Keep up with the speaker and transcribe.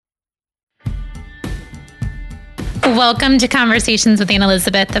Welcome to Conversations with Anne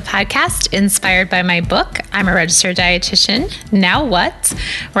Elizabeth, the podcast inspired by my book, I'm a Registered Dietitian, Now What?,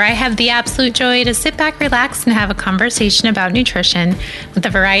 where I have the absolute joy to sit back, relax, and have a conversation about nutrition with a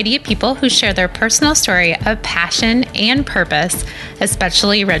variety of people who share their personal story of passion and purpose,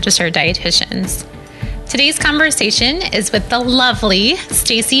 especially registered dietitians. Today's conversation is with the lovely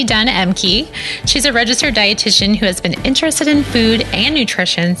Stacy Dunn Emke. She's a registered dietitian who has been interested in food and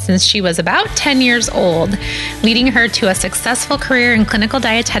nutrition since she was about 10 years old, leading her to a successful career in clinical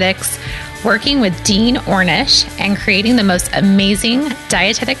dietetics, working with Dean Ornish, and creating the most amazing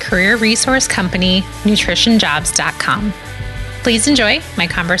dietetic career resource company, nutritionjobs.com. Please enjoy my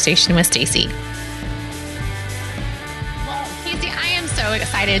conversation with Stacy. So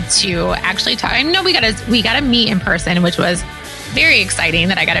excited to actually talk. I know we got to meet in person, which was very exciting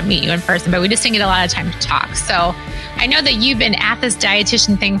that I got to meet you in person, but we just didn't get a lot of time to talk. So I know that you've been at this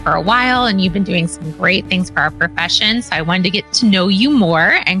dietitian thing for a while and you've been doing some great things for our profession. So I wanted to get to know you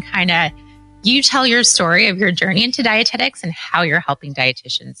more and kind of you tell your story of your journey into dietetics and how you're helping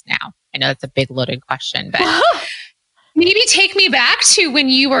dietitians now. I know that's a big loaded question, but maybe take me back to when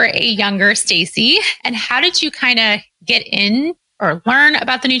you were a younger Stacy and how did you kind of get in or learn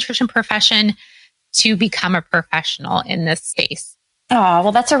about the nutrition profession to become a professional in this space? Oh,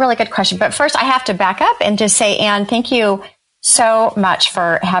 well, that's a really good question. But first, I have to back up and just say, Anne, thank you so much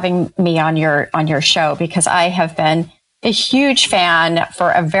for having me on your show, because I have been a huge fan for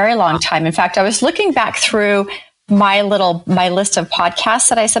a very long time. In fact, I was looking back through my list of podcasts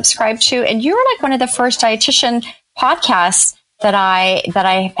that I subscribe to, and you were like one of the first dietitian podcasts that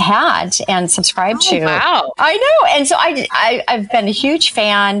I had and subscribed to. Wow. I know. And so I've been a huge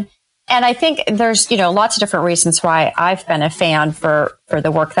fan. And I think there's, lots of different reasons why I've been a fan for the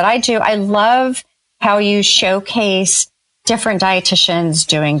work that I do. I love how you showcase different dietitians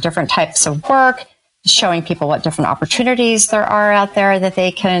doing different types of work, showing people what different opportunities there are out there that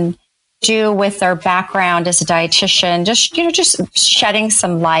they can do with their background as a dietitian, just shedding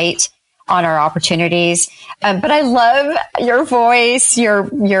some light on our opportunities. But I love your voice, your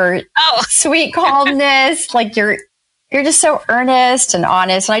sweet calmness. Like you're just so earnest and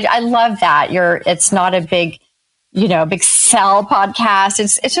honest. And I love that. It's not a big sell podcast.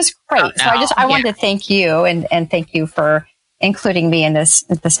 It's just great. Oh, no. So I wanted to thank you and thank you for including me in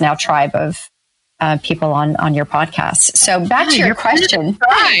this now tribe of people on your podcast. So back to your question.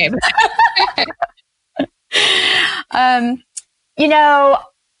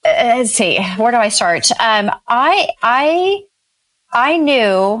 Let's see, where do I start? I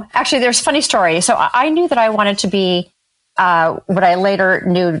knew, actually, there's a funny story. So I knew that I wanted to be what I later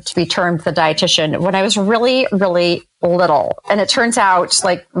knew to be termed the dietitian when I was really, really little. And it turns out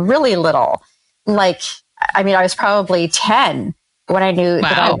like really little. Like, I was probably 10 when I knew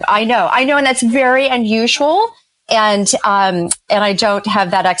that I know. And that's very unusual. And I don't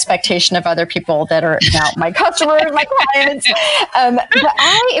have that expectation of other people that are now my customers, my clients. But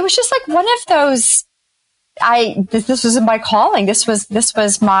it was just like one of those, this was my calling. This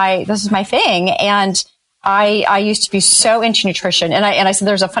was my thing. And I used to be so into nutrition. And I said,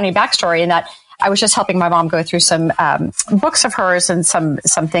 there's a funny backstory in that I was just helping my mom go through some, books of hers and some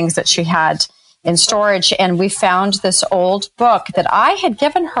things that she had in storage. And we found this old book that I had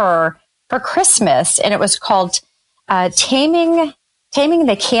given her for Christmas. And it was called Taming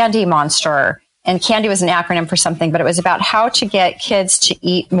the Candy Monster. And candy was an acronym for something, but it was about how to get kids to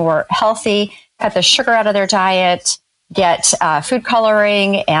eat more healthy, cut the sugar out of their diet, get food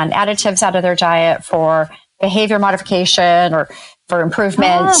coloring and additives out of their diet for behavior modification or for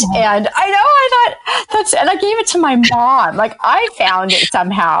improvement. Oh. And I thought and I gave it to my mom. Like I found it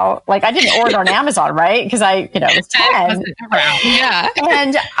somehow. Like I didn't order on Amazon, right? Because I was 10. Yeah.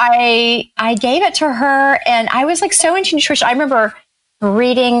 And I gave it to her, and I was like so into nutrition. I remember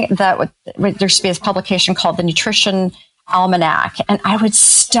reading there used to be this publication called the Nutrition Almanac, and I would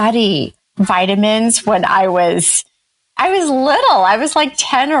study vitamins when I was little. I was like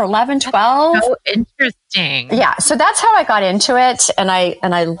 10 or 11, 12. So interesting. Yeah. So that's how I got into it. And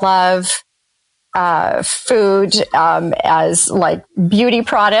I love food as like beauty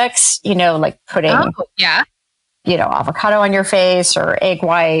products, like putting avocado on your face or egg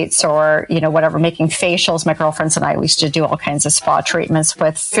whites or, whatever, making facials. My girlfriends and I used to do all kinds of spa treatments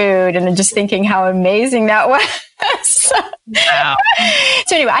with food, and then just thinking how amazing that was. Wow.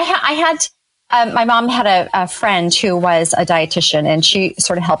 So anyway, I had my mom had a friend who was a dietitian, and she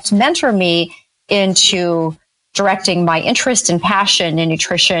sort of helped mentor me into directing my interest and passion in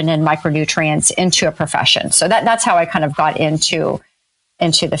nutrition and micronutrients into a profession. So that's how I kind of got into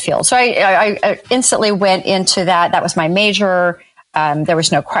the field. So I instantly went into that. That was my major. There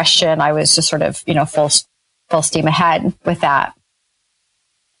was no question. I was just sort of, full steam ahead with that.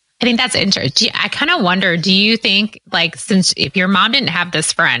 I think that's interesting. I kind of wonder, do you think, like, since if your mom didn't have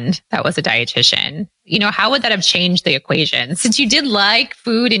this friend that was a dietitian, how would that have changed the equation? Since you did like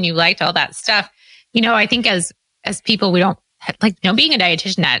food and you liked all that stuff, I think as people, we don't being a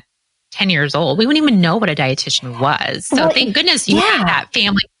dietitian at 10 years old, we wouldn't even know what a dietitian was. So thank goodness you had that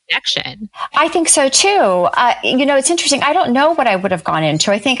family connection. I think so too. It's interesting. I don't know what I would have gone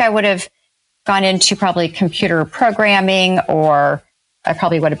into. I think I would have gone into probably computer programming, or I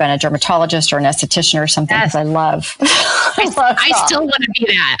probably would have been a dermatologist or an esthetician or something, because I love. I still want to be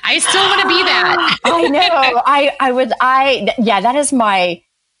that. I know. That is my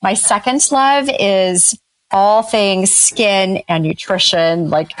second love, is all things skin and nutrition.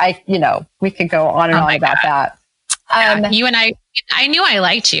 Like we could go on and on about that. You and I knew I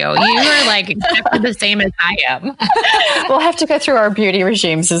liked you. You were like exactly the same as I am. We'll have to go through our beauty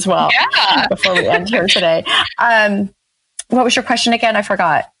regimes as well before we end here today. What was your question again? I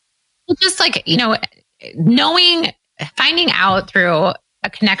forgot. Just like, finding out through a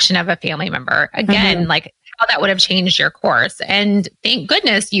connection of a family member, again, like how that would have changed your course. And thank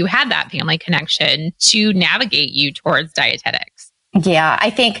goodness you had that family connection to navigate you towards dietetics. Yeah, I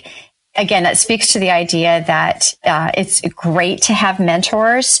think, again, that speaks to the idea that it's great to have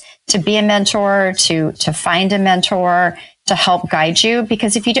mentors, to be a mentor, to find a mentor, to help guide you.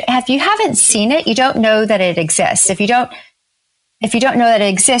 Because if you haven't seen it, you don't know that it exists. If you don't know that it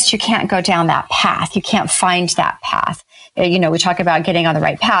exists, you can't go down that path. You can't find that path. We talk about getting on the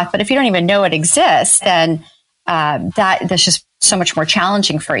right path, but if you don't even know it exists, then that's just so much more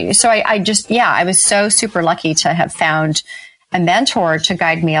challenging for you. So I was so super lucky to have found a mentor to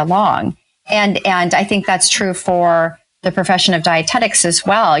guide me along. And I think that's true for the profession of dietetics as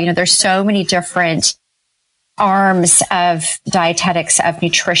well. There's so many different arms of dietetics, of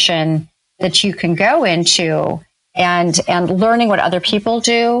nutrition that you can go into, and learning what other people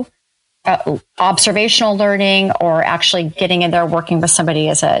do, observational learning, or actually getting in there, working with somebody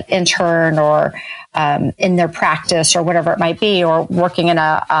as an intern, or in their practice, or whatever it might be, or working in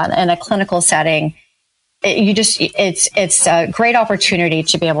a clinical setting. It's a great opportunity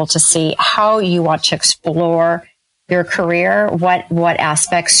to be able to see how you want to explore your career, what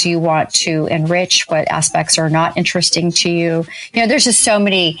aspects you want to enrich, what aspects are not interesting to you. There's just so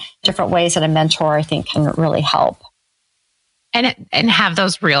many different ways that a mentor, I think, can really help. And have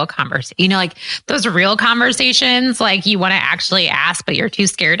those real conversations, like those real conversations, like you want to actually ask, but you're too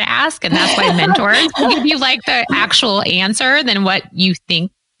scared to ask. And that's why mentors give you like the actual answer than what you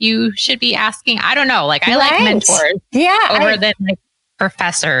think you should be asking. I don't know. Like I like mentors over than like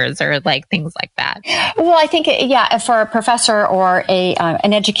professors or like things like that. Well, I think, for a professor or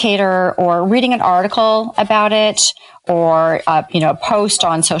an educator, or reading an article about it, or a post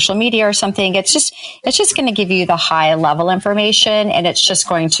on social media or something, it's just going to give you the high level information, and it's just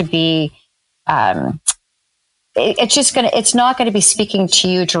going to be it's not going to be speaking to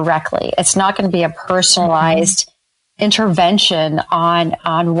you directly. It's not going to be a personalized intervention on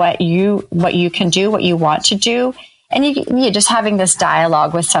what you can do, what you want to do. And you just having this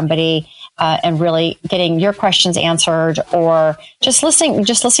dialogue with somebody, and really getting your questions answered, or just listening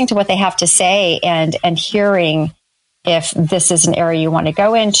to what they have to say, and hearing if this is an area you want to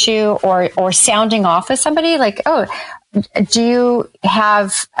go into, or sounding off with somebody like, oh, do you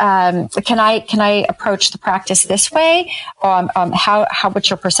have, can I approach the practice this way? What's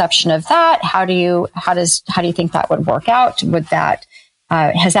your perception of that? How do you think that would work out? Would that,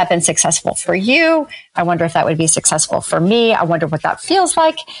 has that been successful for you? I wonder if that would be successful for me. I wonder what that feels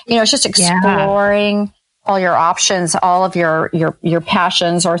like. It's just exploring all your options, all of your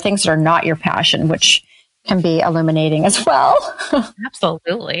passions, or things that are not your passion, which can be illuminating as well.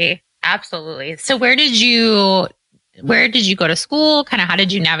 Absolutely. So where did you go to school? Kind of how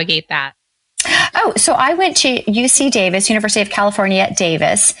did you navigate that? Oh, so I went to UC Davis, University of California at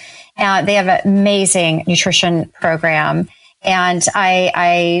Davis. They have an amazing nutrition program. And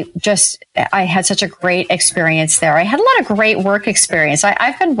I had such a great experience there. I had a lot of great work experience.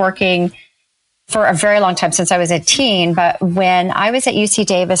 I've been working for a very long time, since I was a teen. But when I was at UC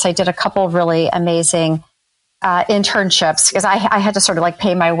Davis, I did a couple of really amazing internships, because I had to sort of like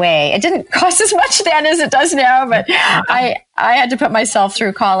pay my way. It didn't cost as much then as it does now, but I had to put myself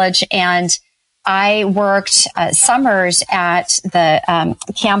through college, and I worked summers at the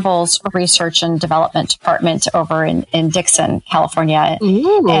Campbell's Research and Development Department over in Dixon, California.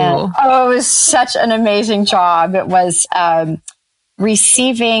 Ooh. And, it was such an amazing job. It was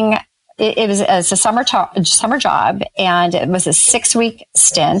receiving. It was a summer job, and it was a 6-week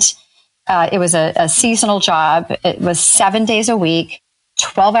stint. It was a seasonal job. It was 7 days a week,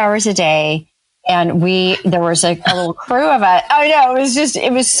 12 hours a day, And there was a little crew of us. Oh no,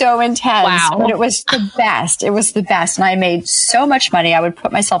 it was so intense. Wow. But it was the best. It was the best. And I made so much money. I would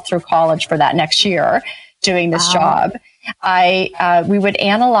put myself through college for that next year doing this job. We would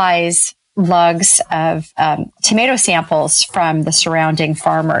analyze lugs of tomato samples from the surrounding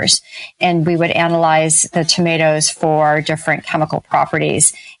farmers. And we would analyze the tomatoes for different chemical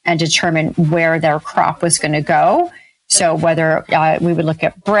properties and determine where their crop was going to go. So whether we would look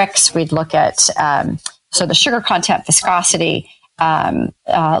at Brix, we'd look at so the sugar content, viscosity,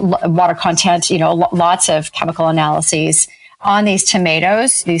 water content, lots of chemical analyses on these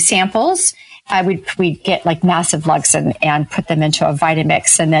tomatoes, these samples. We'd get like massive lugs and put them into a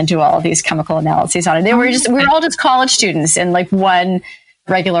Vitamix and then do all of these chemical analyses on it. We were all just college students and like one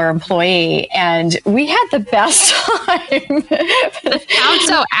regular employee, and we had the best time. It sounds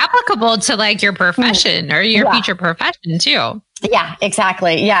so applicable to like your profession or your future profession too. Yeah,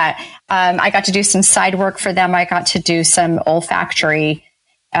 exactly. Yeah. I got to do some side work for them. I got to do some olfactory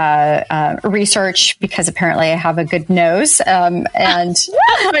research because apparently I have a good nose. And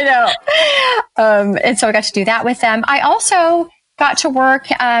I know. And so I got to do that with them. I also got to work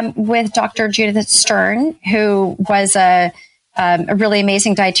with Dr. Judith Stern, who was a really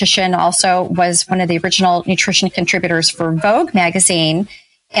amazing dietitian, also was one of the original nutrition contributors for Vogue magazine.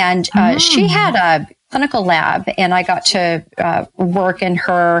 And she had a clinical lab, and I got to work in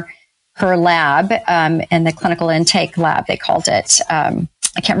her lab, in the clinical intake lab, they called it.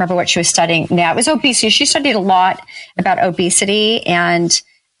 I can't remember what she was studying now. It was obesity. She studied a lot about obesity, and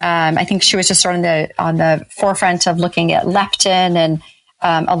I think she was just sort of on the forefront of looking at leptin and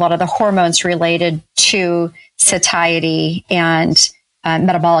a lot of the hormones related to satiety and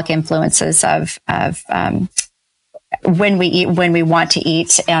metabolic influences of when we eat, when we want to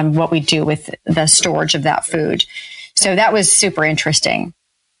eat, and what we do with the storage of that food. So that was super interesting.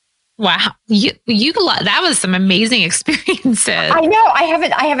 Wow. That was some amazing experiences. I know. I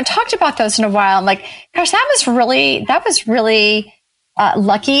haven't talked about those in a while. I'm like, gosh, that was really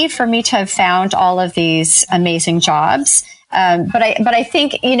lucky for me to have found all of these amazing jobs. But I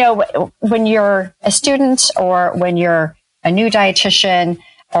think, when you're a student or when you're a new dietitian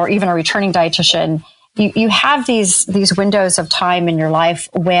or even a returning dietitian, you have these windows of time in your life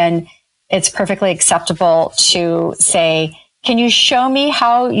when it's perfectly acceptable to say, can you show me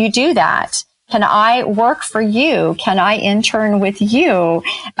how you do that? Can I work for you? Can I intern with you?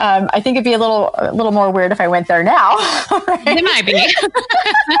 I think it'd be a little more weird if I went there now. Right? It might be.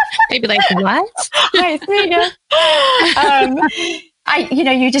 They'd be like, what?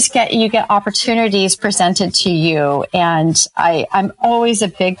 You get opportunities presented to you. And I'm always a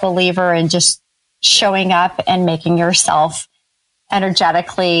big believer in just showing up and making yourself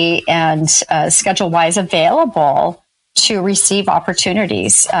energetically and schedule-wise available to receive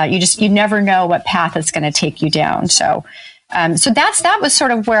opportunities. You never know what path it's going to take you down. So that was sort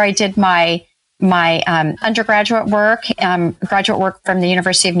of where I did my undergraduate work, graduate work from the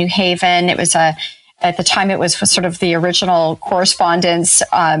University of New Haven. It was at the time it was sort of the original correspondence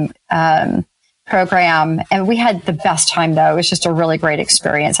program, and we had the best time though. It was just a really great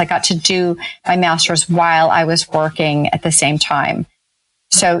experience. I got to do my master's while I was working at the same time.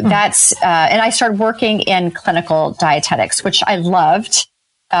 So that's, and I started working in clinical dietetics, which I loved.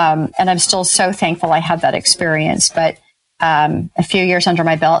 And I'm still so thankful I had that experience, but, a few years under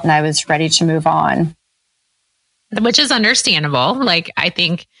my belt and I was ready to move on. Which is understandable. Like, I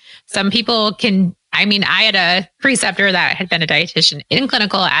think some people I had a preceptor that had been a dietitian in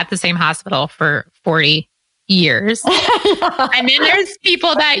clinical at the same hospital for 40 years. And then there's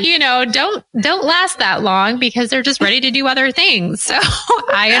people that, don't last that long because they're just ready to do other things. So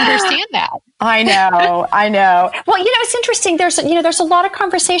I understand that. I know. Well, it's interesting. There's a lot of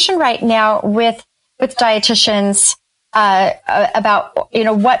conversation right now with dietitians, about,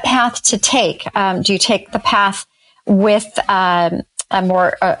 what path to take. Do you take the path with, a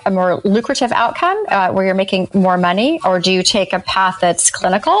more lucrative outcome, where you're making more money, or do you take a path that's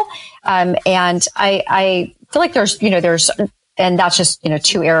clinical? And I feel like there's, and that's just,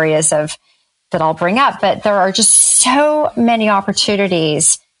 two areas that I'll bring up, but there are just so many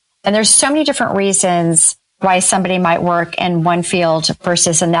opportunities and there's so many different reasons why somebody might work in one field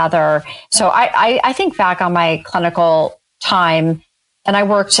versus another. So I think back on my clinical time, and I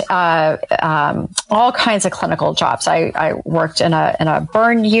worked all kinds of clinical jobs. I worked in a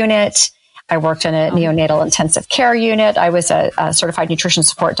burn unit. I worked in a neonatal intensive care unit. I was a certified nutrition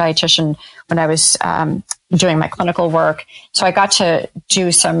support dietitian when I was doing my clinical work. So I got to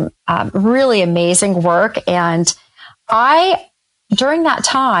do some really amazing work. And during that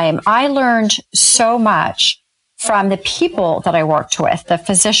time, I learned so much from the people that I worked with, the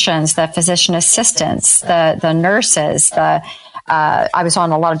physicians, the physician assistants, the nurses. I was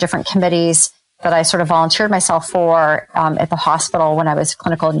on a lot of different committees that I sort of volunteered myself for at the hospital when I was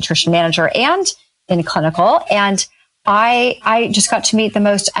clinical nutrition manager and in clinical. And I just got to meet the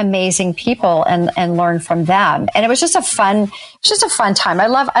most amazing people and learn from them. And it was just a fun time. I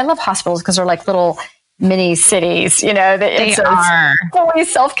love hospitals because they're like little mini cities, you know. They are fully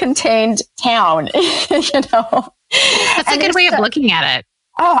self-contained town, you know. That's a good way of looking at it.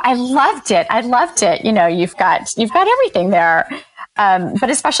 Oh, I loved it. You know, you've got everything there. But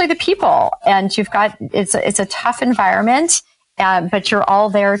especially the people, and it's a tough environment, but you're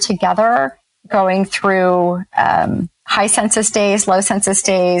all there together going through, high census days, low census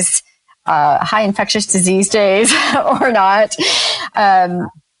days, high infectious disease days or not.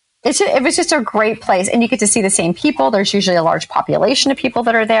 It was just a great place, and you get to see the same people. There's usually a large population of people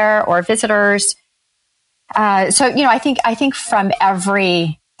that are there or visitors. So, you know, I think from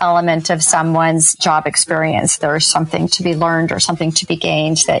every element of someone's job experience, there's something to be learned or something to be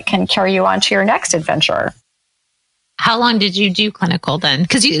gained that can carry you on to your next adventure. How long did you do clinical then?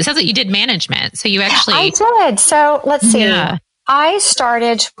 Because it says that you did management. So you actually... I did. So let's see. Yeah. I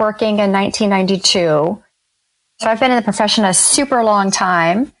started working in 1992. So I've been in the profession a super long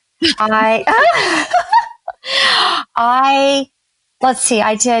time. Let's see,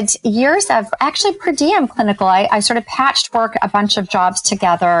 I did years of actually per diem clinical. I sort of patched work a bunch of jobs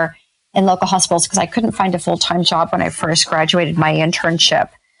together in local hospitals because I couldn't find a full-time job when I first graduated my internship.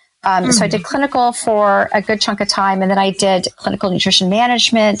 So I did clinical for a good chunk of time, and then I did clinical nutrition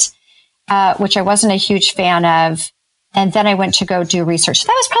management, which I wasn't a huge fan of. And then I went to go do research. So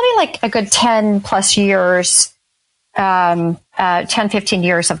that was probably like a good 10 plus years, 10, 15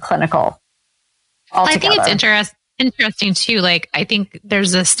 years of clinical altogether. I think it's interesting too. Like, I think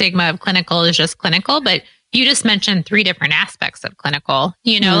there's a stigma of clinical is just clinical, but you just mentioned 3 different aspects of clinical,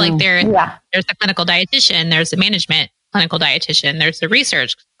 you know, like there's a clinical dietitian, there's a management clinical dietitian, there's the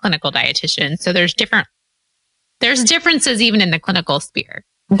research clinical dietitian. So there's differences even in the clinical sphere.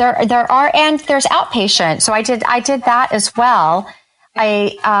 There are, and there's outpatient. So I did that as well.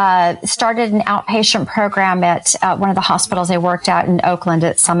 I started an outpatient program at one of the hospitals I worked at in Oakland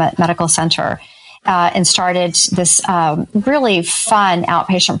at Summit Medical Center. And started this really fun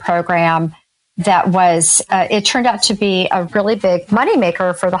outpatient program that was, it turned out to be a really big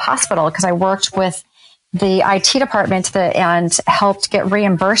moneymaker for the hospital because I worked with the IT department and helped get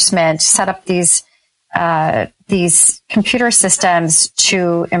reimbursement, set up these computer systems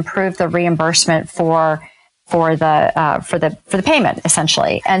to improve the reimbursement for the payment,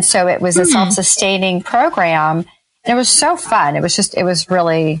 essentially. And so it was a self-sustaining program. And it was so fun. It was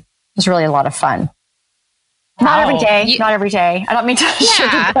really a lot of fun. Not every day. Not every day. I don't mean to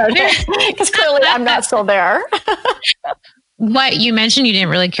sugarcoat it because clearly I'm not still there. What you mentioned, you didn't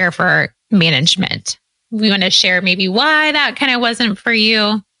really care for management. We want to share maybe why that kind of wasn't for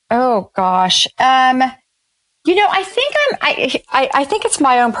you. Oh gosh. You know, I think I think it's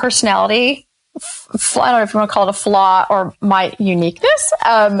my own personality. I don't know if you want to call it a flaw or my uniqueness.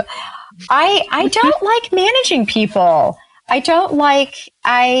 I don't like managing people.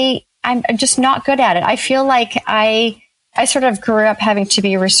 I'm just not good at it. I feel like I sort of grew up having to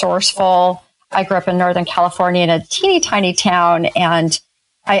be resourceful. I grew up in Northern California in a teeny tiny town. And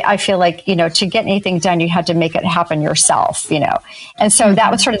I feel like, you know, to get anything done, you had to make it happen yourself, you know? And so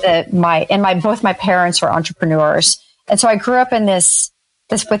that was sort of both my parents were entrepreneurs. And so I grew up in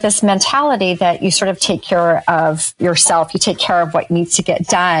with this mentality that you sort of take care of yourself. You take care of what needs to get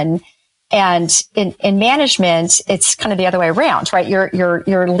done. And in management, it's kind of the other way around, right?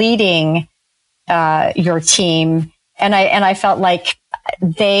 You're leading, your team. And I felt like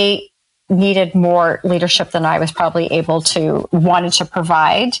they needed more leadership than I was probably wanted to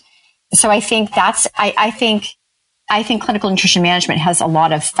provide. So I think I think clinical nutrition management has a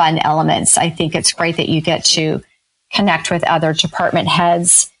lot of fun elements. I think it's great that you get to connect with other department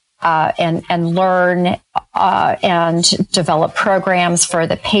heads, and learn, and develop programs for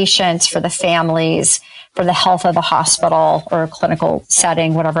the patients, for the families, for the health of the hospital or clinical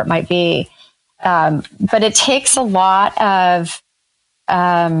setting, whatever it might be. But it takes a lot of,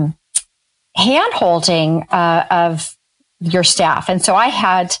 hand-holding of your staff. And so I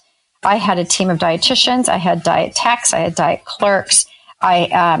had a team of dietitians, I had diet techs, I had diet clerks.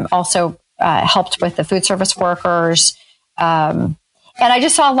 I also helped with the food service workers. And I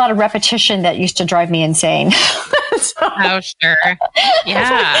just saw a lot of repetition that used to drive me insane. Oh, sure.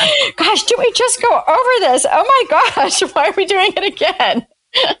 Yeah. Gosh, did we just go over this? Oh my gosh, why are we doing it again?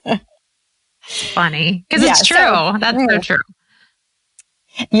 Funny. Because it's true. That's so true.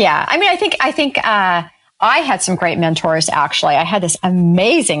 Yeah. I mean, I think I had some great mentors, actually. I had this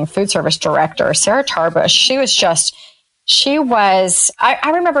amazing food service director, Sarah Tarbush.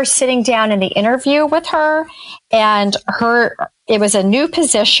 I remember sitting down in the interview with her, and it was a new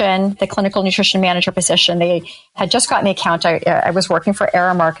position, the clinical nutrition manager position. They had just gotten the account. I was working for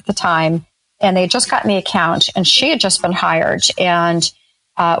Aramark at the time, and they had just gotten the account, and she had just been hired. And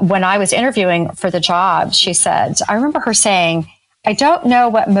when I was interviewing for the job, she said, I remember her saying, I don't know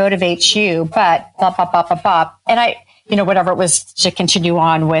what motivates you, but blah, blah, blah, blah, blah. And whatever it was to continue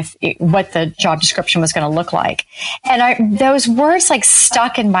on with what the job description was going to look like. And those words like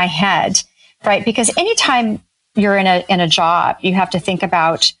stuck in my head, right? Because anytime you're in a job, you have to think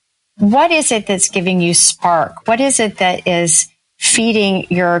about what is it that's giving you spark? What is it that is feeding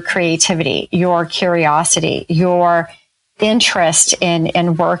your creativity, your curiosity, your interest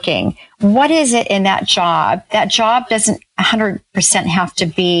in working? What is it in that job? That job doesn't 100% have to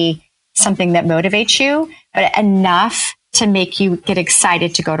be something that motivates you, but enough to make you get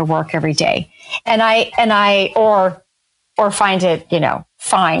excited to go to work every day. Or find it,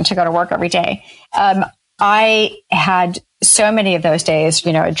 fine to go to work every day. I had so many of those days,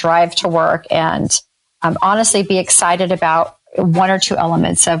 drive to work and honestly be excited about one or two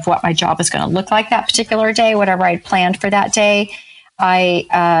elements of what my job was going to look like that particular day, whatever I'd planned for that day.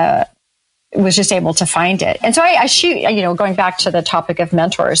 I was just able to find it. And so she, going back to the topic of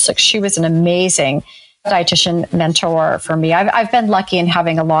mentors, like she was an amazing dietitian mentor for me. I've been lucky in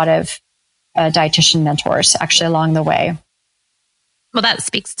having a lot of dietitian mentors actually along the way. Well, that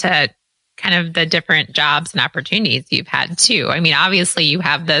speaks to kind of the different jobs and opportunities you've had too. I mean, obviously you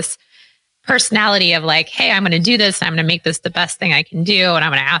have this personality of like, hey, I'm going to do this. I'm going to make this the best thing I can do. And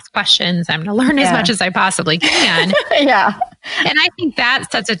I'm going to ask questions. I'm going to learn as much as I possibly can. Yeah. And I think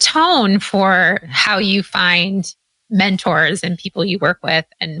that sets a tone for how you find mentors and people you work with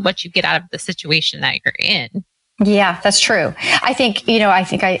and what you get out of the situation that you're in. Yeah, that's true. I think, I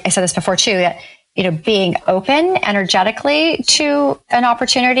said this before too, that, being open energetically to an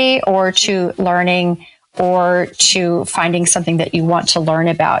opportunity or to learning or to finding something that you want to learn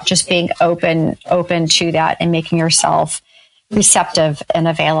about, just being open to that and making yourself receptive and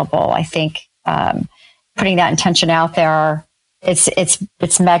available. I think, putting that intention out there,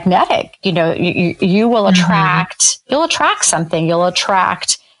 it's magnetic. You will attract, you'll attract something. You'll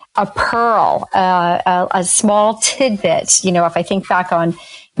attract a pearl, a small tidbit. If I think back on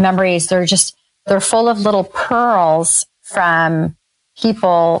memories, they're full of little pearls from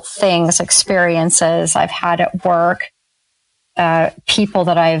people, things, experiences I've had at work, people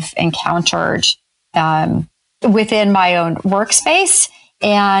that I've encountered within my own workspace,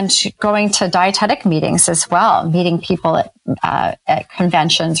 and going to dietetic meetings as well, meeting people at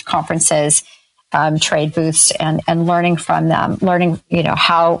conventions, conferences, trade booths, and learning from them, learning,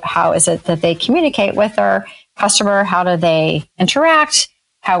 how is it that they communicate with their customer? How do they interact?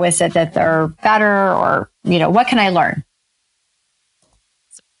 How is it that they're better? Or, what can I learn?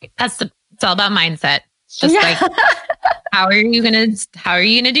 It's all about mindset. It's just like, how are you going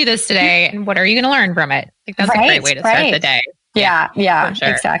to do this today? And what are you going to learn from it? Like that's a great way to start the day. Yeah, sure.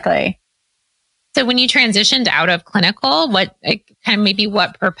 Exactly. So when you transitioned out of clinical, what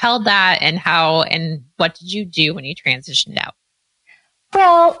propelled that, and how, and what did you do when you transitioned out?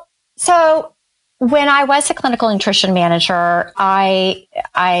 Well, so when I was a clinical nutrition manager, I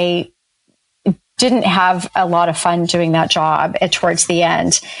didn't have a lot of fun doing that job towards the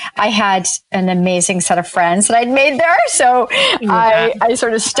end. I had an amazing set of friends that I'd made there. So I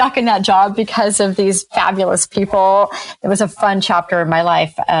sort of stuck in that job because of these fabulous people. It was a fun chapter in my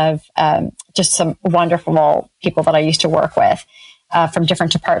life of just some wonderful people that I used to work with from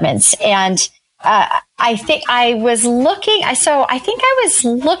different departments. And I think I was looking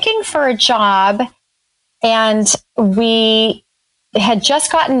for a job, and we had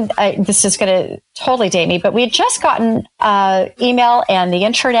just gotten, this is going to totally date me, but we had just gotten email and the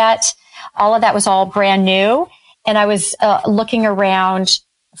internet. All of that was all brand new. And I was looking around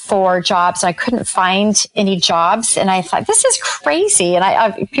for jobs, and I couldn't find any jobs. And I thought, this is crazy.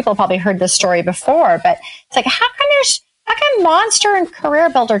 And people probably heard this story before, but it's like, how come Monster and Career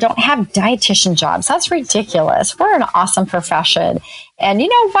Builder don't have dietitian jobs? That's ridiculous. We're an awesome profession. And you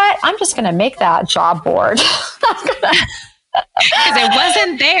know what? I'm just going to make that job board. Because it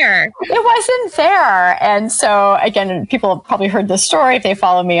wasn't there. It wasn't there. And so again, people have probably heard this story if they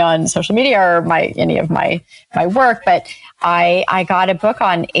follow me on social media or any of my work, but I got a book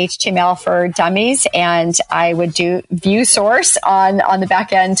on HTML for dummies, and I would do view source on the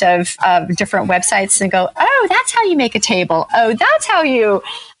back end of different websites and go, oh, that's how you make a table. Oh, that's how you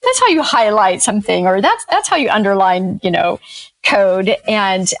highlight something, or that's how you underline, code.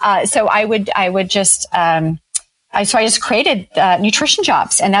 And so I just created Nutrition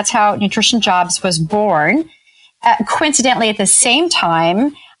Jobs, and that's how Nutrition Jobs was born. Coincidentally, at the same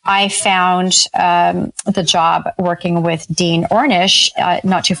time, I found the job working with Dean Ornish,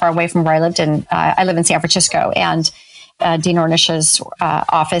 not too far away from where I lived. I live in San Francisco, and Dean Ornish's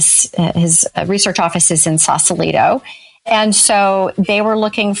office, his research office is in Sausalito. And so they were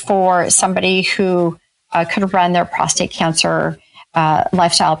looking for somebody who could run their prostate cancer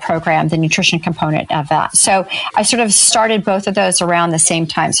lifestyle program, the nutrition component of that. So I sort of started both of those around the same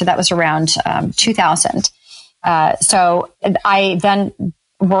time. So that was around 2000. So I then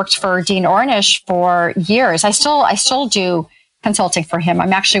worked for Dean Ornish for years. I still do consulting for him.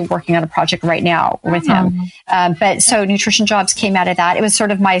 I'm actually working on a project right now with him. But so Nutrition Jobs came out of that. It was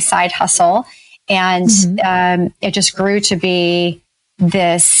sort of my side hustle, and it just grew to be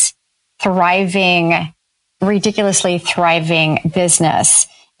this ridiculously thriving business.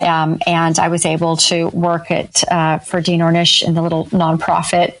 And I was able to work for Dean Ornish in the little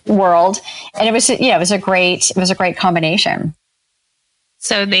nonprofit world. And it was a great combination.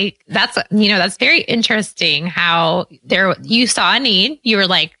 So that's very interesting how you saw a need. You were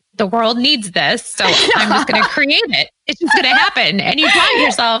like, the world needs this, so I'm just going to create it. It's just going to happen. And you taught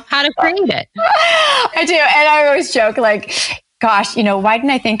yourself how to create it. I do. And I always joke like, gosh, why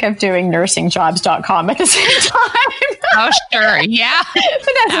didn't I think of doing nursingjobs.com at the same time? Oh, sure. Yeah.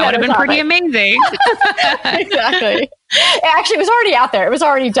 That would have been pretty amazing. Exactly. Actually, it was already out there. It was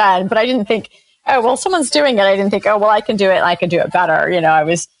already done, but I didn't think, oh, well, someone's doing it. I didn't think, oh, well, I can do it. And I can do it better. I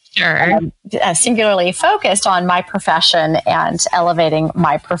was singularly focused on my profession and elevating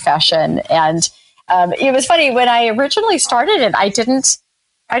my profession. And it was funny when I originally started it, I didn't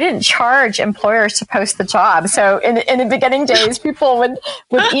charge employers to post the job. So in the beginning days, people would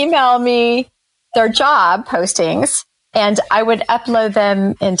email me their job postings, and I would upload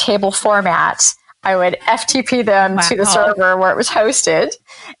them in table format. I would FTP them to the server where it was hosted,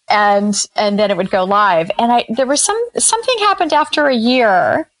 and then it would go live. And there was something happened after a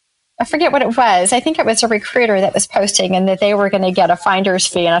year. I forget what it was. I think it was a recruiter that was posting, and that they were going to get a finder's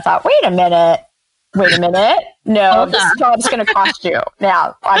fee. And I thought, wait a minute. No, this job's going to cost you.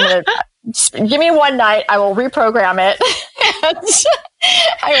 Now, I'm going to give me one night. I will reprogram it. And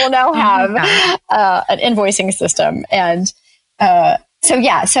I will now have an invoicing system. And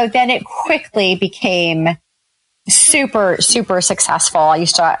so then it quickly became super, super successful. I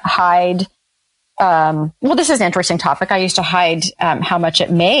used to hide. This is an interesting topic. I used to hide how much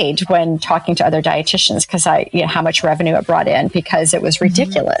it made when talking to other dietitians, because how much revenue it brought in, because it was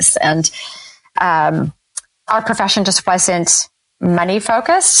ridiculous. And our profession just wasn't money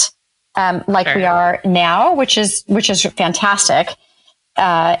focused, we are now, which is fantastic.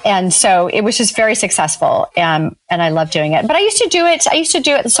 And so it was just very successful. And I love doing it, but I used to do it.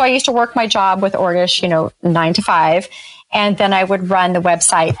 So I used to work my job with Ornish, 9 to 5. And then I would run the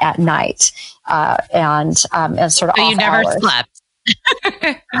website at night, and sort of. So you never slept.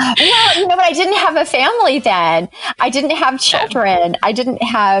 Well, but I didn't have a family then. I didn't have children. I didn't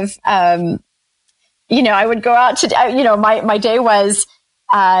have, I would go out to, my day was,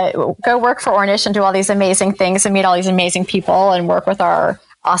 go work for Ornish and do all these amazing things and meet all these amazing people and work with our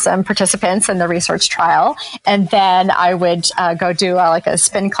awesome participants in the research trial. And then I would go do a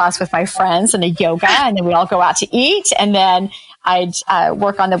spin class with my friends and a yoga, and then we'd all go out to eat. And then I'd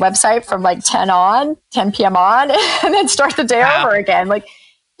work on the website from 10 p.m. on, and then start the day over again. It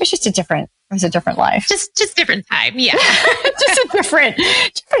was just a different life. Just different time. Yeah. Just a different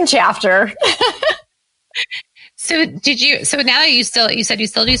chapter. So now that you said you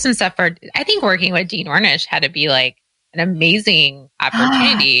still do some stuff for, I think working with Dean Ornish had to be an amazing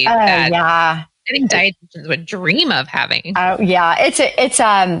opportunity that I think dietitians would dream of having. Oh yeah.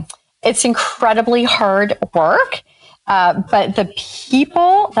 It's incredibly hard work. But the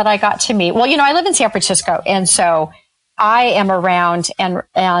people that I got to meet, I live in San Francisco, and so I am around,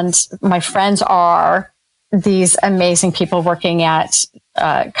 and my friends are these amazing people working at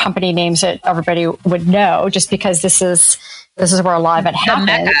company names that everybody would know, just because this is where a lot of it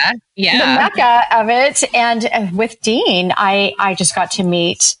happens. The Mecca of it. And with Dean, I just got to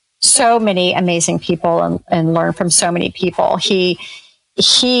meet so many amazing people and learn from so many people. He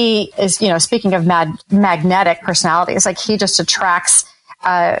is, speaking of magnetic personalities, he just attracts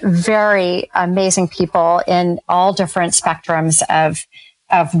very amazing people in all different spectrums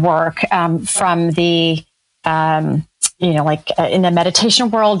of work, from the, in the meditation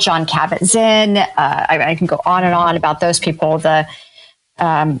world, Jon Kabat-Zinn. I can go on and on about those people. The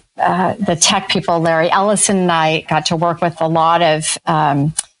tech people, Larry Ellison, and I got to work with a lot of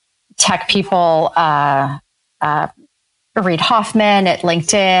tech people. Reid Hoffman at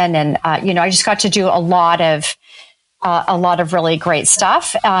LinkedIn. And, I just got to do a lot of really great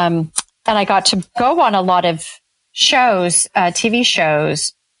stuff. And I got to go on a lot of shows, TV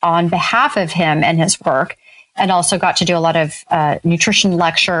shows on behalf of him and his work, and also got to do a lot of nutrition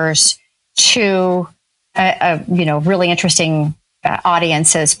lectures to, really interesting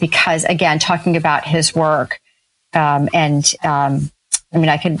audiences, because again, talking about his work, that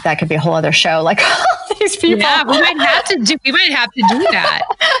could be a whole other show, like all these people. Yeah, we might have to do that.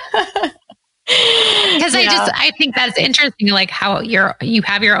 Because I think that's interesting, like how you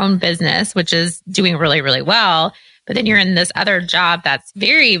have your own business, which is doing really, really well, but then you're in this other job that's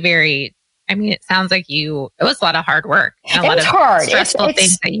very, very, it sounds like it was a lot of hard work and a lot of stressful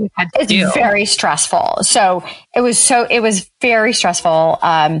things that you had to do. It's very stressful. So it was very stressful.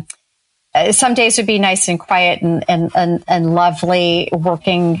 Some days would be nice and quiet and lovely,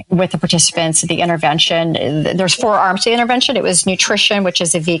 working with the participants. The intervention, there's 4 arms to the intervention. It was nutrition, which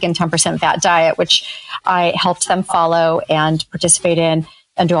is a vegan 10% fat diet, which I helped them follow and participate in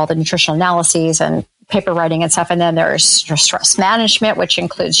and do all the nutritional analyses and paper writing and stuff. And then there's stress management, which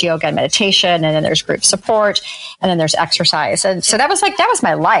includes yoga and meditation. And then there's group support, and then there's exercise. And so that was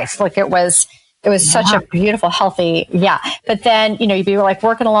my life. Like it was such a beautiful, healthy, But then, you'd be like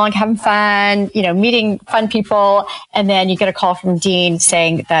working along, having fun, meeting fun people. And then you get a call from Dean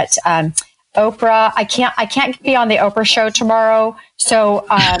saying that, Oprah, I can't be on the Oprah show tomorrow. So,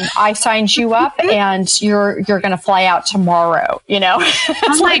 I signed you up and you're going to fly out tomorrow,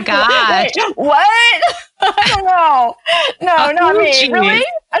 Oh my gosh. What? I don't know. No, not me. Geez. Really?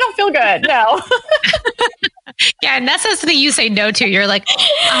 I don't feel good. No. Yeah. And that's something you say no to. You're like,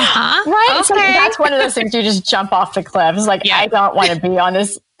 right. Okay. So that's one of those things you just jump off the cliff. It's like, I don't want to be on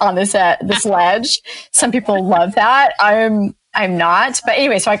this ledge. Some people love that. I'm not. But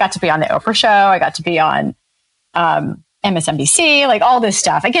anyway, so I got to be on the Oprah show. I got to be on MSNBC, like all this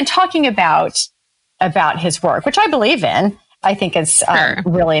stuff. Again, talking about his work, which I believe in. I think it's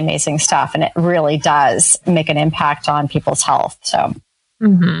really amazing stuff. And it really does make an impact on people's health. So,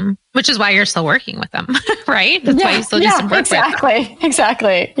 which is why you're still working with them, right? That's why you still do some work with them.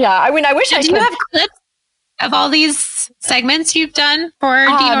 Exactly. Yeah. I wish I could. Do you have clips of all these segments you've done for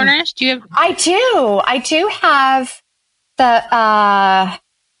Dean Ornish? Do you have? I do have the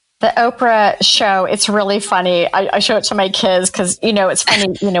Oprah show. It's really funny. I show it to my kids because, it's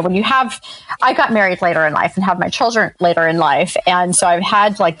funny, when I got married later in life and have my children later in life. And so I've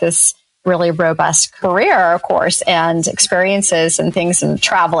had like this really robust career, of course, and experiences and things and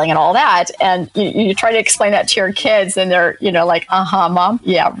traveling and all that. And you try to explain that to your kids and they're, like, Mom.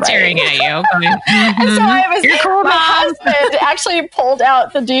 Yeah, right. Staring at you. And so my husband actually pulled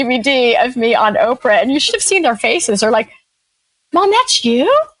out the DVD of me on Oprah, and you should have seen their faces. They're like, Mom, that's you?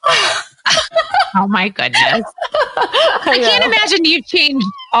 Oh my goodness. I can't imagine you've changed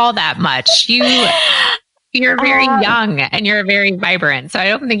all that much. You're very young and you're very vibrant. So I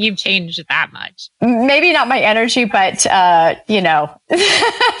don't think you've changed that much. Maybe not my energy, but, But I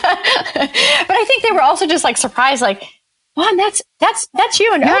think they were also just like surprised, like, Mom, that's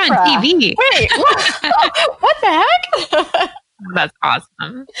you and Oprah. You're on TV. Wait, what the heck? That's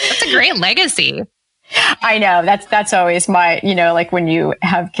awesome. That's a great legacy. I know that's always my, like when you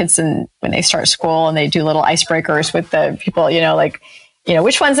have kids and when they start school and they do little icebreakers with the people,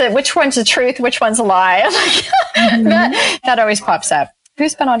 which one's the truth, which one's a lie. That always pops up.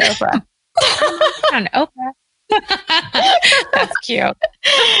 Who's been on Oprah? On Oprah. That's cute.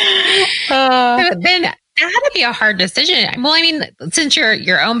 Then that had to be a hard decision. Well, since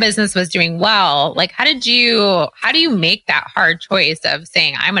your own business was doing well, like how do you make that hard choice of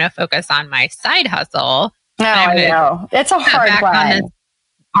saying, I'm going to focus on my side hustle? No, I know. It's a hard one. On this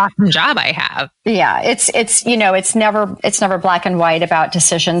awesome job I have. Yeah. It's never black and white about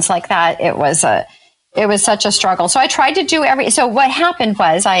decisions like that. It was such a struggle. So I tried to do so what happened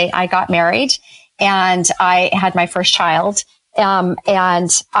was I got married and I had my first child.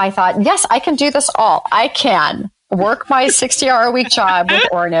 And I thought, yes, I can do this all. I can work my 60-hour week job with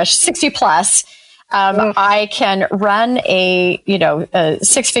Ornish, 60 plus. I can run a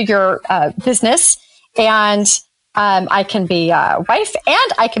 6-figure business, and I can be a wife,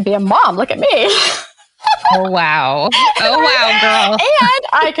 and I can be a mom. Look at me. Oh, wow. Oh, wow, girl. And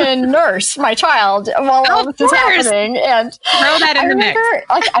I can nurse my child while all this is happening. And throw that in the mix.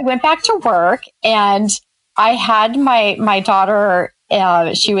 I went back to work, and I had my daughter,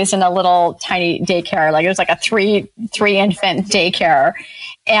 she was in a little tiny daycare, like it was like a three infant daycare.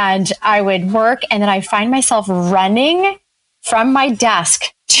 And I would work, and then I find myself running from my desk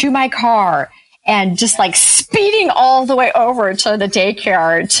to my car and just like speeding all the way over to the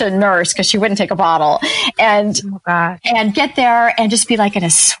daycare to nurse because she wouldn't take a bottle and get there and just be like in a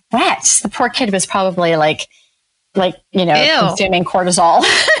sweat. The poor kid was probably like, consuming cortisol.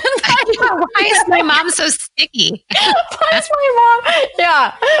 Why is my mom so sticky? Why is my mom?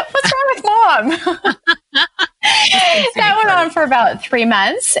 Yeah. What's wrong with mom? That went on for about 3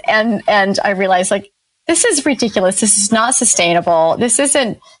 months. And I realized like, this is ridiculous. This is not sustainable. This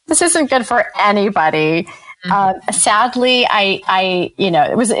isn't good for anybody. Sadly,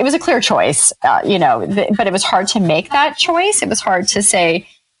 it was a clear choice, but it was hard to make that choice. It was hard to say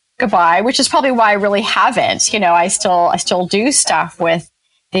goodbye, which is probably why I really haven't. I still do stuff with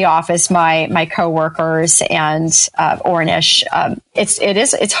the office, my coworkers and Ornish.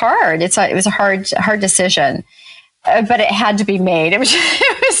 It's hard. It was a hard decision, but it had to be made. It was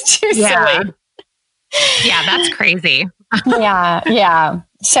too silly. Yeah, that's crazy. Yeah.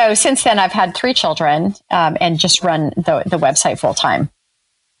 So since then, I've had 3 children and just run the website full time.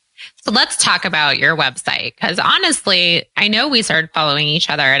 So let's talk about your website, because honestly, I know we started following each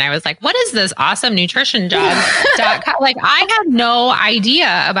other and I was like, what is this awesome nutrition job.com? Like, I had no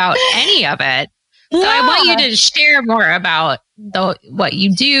idea about any of it. So I want you to share more about what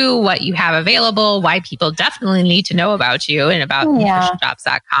you do, what you have available, why people definitely need to know about you and about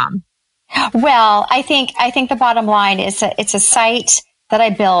nutritionjobs.com. Well, I think the bottom line is it's a site that I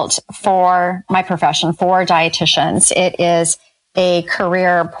built for my profession, for dietitians. It is a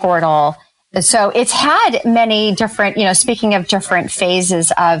career portal. So it's had many different, speaking of different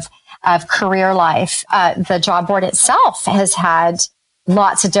phases of career life, the job board itself has had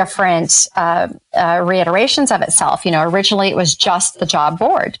lots of different reiterations of itself. Originally it was just the job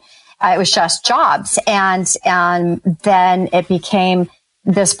board. It was just jobs. And then it became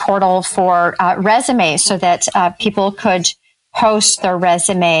this portal for resumes so that people could post their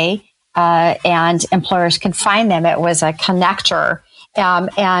resume and employers could find them. It was a connector.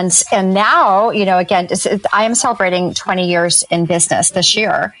 And now, again, I am celebrating 20 years in business this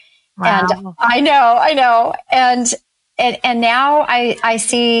year. Wow. And I know. And now I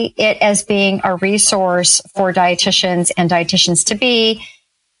see it as being a resource for dietitians and dietitians to be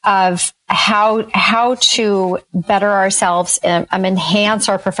of how to better ourselves and enhance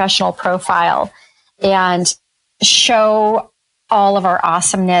our professional profile and show all of our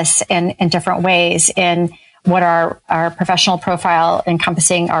awesomeness in different ways in what our professional profile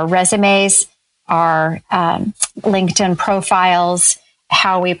encompassing our resumes, our LinkedIn profiles,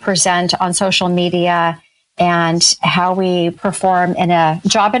 how we present on social media, and how we perform in a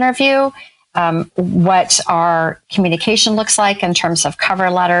job interview, what our communication looks like in terms of cover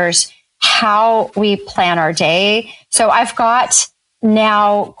letters, how we plan our day. So I've got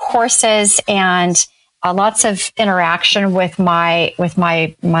now courses and lots of interaction with my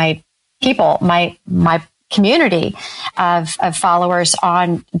people, my community of followers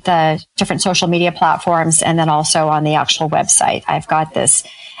on the different social media platforms, and then also on the actual website. I've got this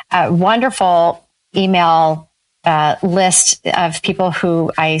wonderful email list of people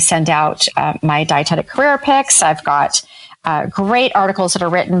who I send out my dietetic career picks. I've got great articles that are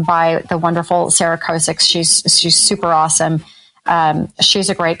written by the wonderful Sarah Kosick. She's super awesome. She's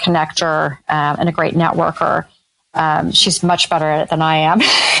a great connector and a great networker. She's much better at it than I am.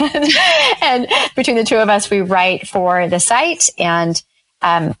 And between the two of us, we write for the site and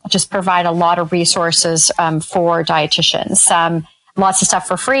just provide a lot of resources for dietitians. Lots of stuff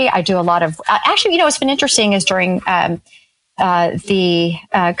for free. I do a lot of, actually, what's been interesting is during the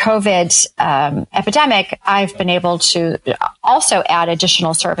COVID epidemic, I've been able to also add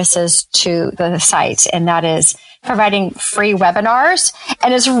additional services to the site, and that is providing free webinars.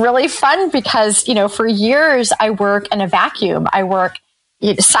 And it's really fun because, for years I work in a vacuum. I work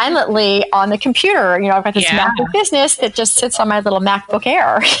silently on the computer. I've got this MacBook Business that just sits on my little MacBook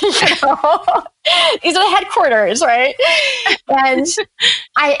Air. These are the headquarters, right? And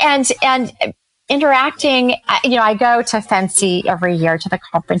interacting, I go to Fancy every year, to the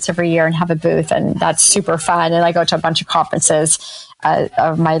conference every year, and have a booth, and that's super fun. And I go to a bunch of conferences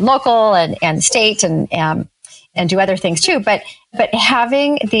of my local and state and do other things too. But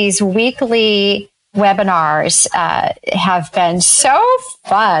having these weekly webinars have been so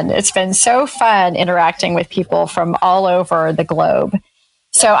fun. It's been so fun interacting with people from all over the globe.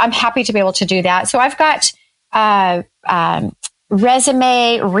 So I'm happy to be able to do that. So I've got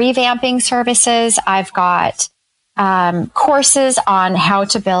resume revamping services. I've got courses on how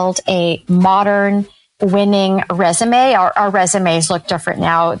to build a modern winning resume. Our resumes look different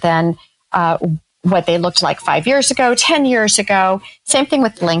now than what they looked like 5 years ago, 10 years ago. Same thing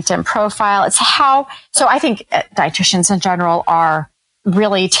with LinkedIn profile. So I think dietitians in general are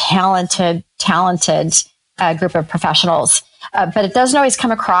really talented talented group of professionals. But it doesn't always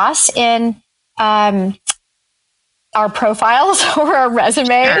come across in our profiles or our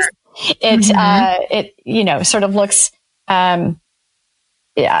resumes. Sure. It sort of looks not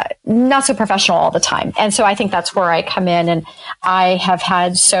so professional all the time. And so I think that's where I come in. And I have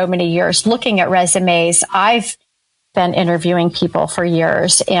had so many years looking at resumes. I've been interviewing people for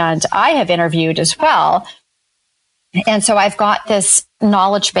years, and I have interviewed as well. And so I've got this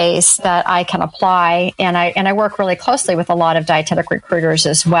knowledge base that I can apply, and I work really closely with a lot of dietetic recruiters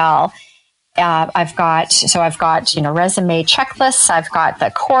as well. I've got resume checklists. I've got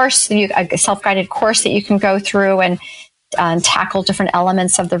the course, a self-guided course that you can go through and tackle different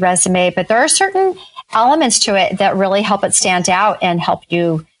elements of the resume. But there are certain elements to it that really help it stand out and help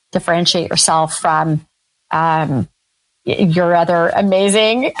you differentiate yourself from your other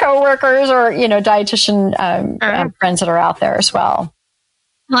amazing coworkers or, dietitian friends that are out there as well.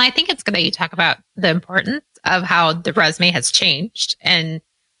 Well, I think it's good that you talk about the importance of how the resume has changed. And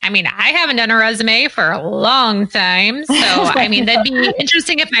I mean, I haven't done a resume for a long time. So, I mean, that'd be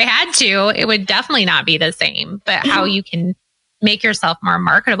interesting if I had to. It would definitely not be the same, but how you can make yourself more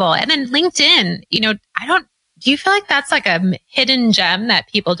marketable. And then LinkedIn, do you feel like that's like a hidden gem that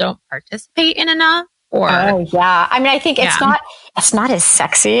people don't participate in enough? Oh yeah. I mean, I think it's not as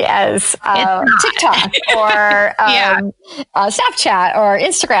sexy as TikTok or Snapchat or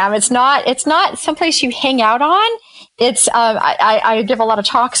Instagram. It's not someplace you hang out on. It's I give a lot of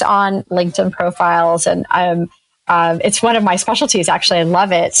talks on LinkedIn profiles, and it's one of my specialties. Actually, I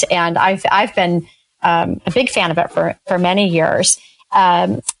love it, and I've been a big fan of it for many years.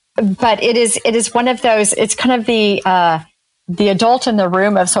 But it is one of those. It's kind of the adult in the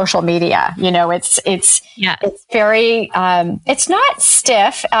room of social media. It's very, it's not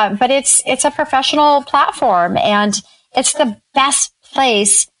stiff, but it's a professional platform, and it's the best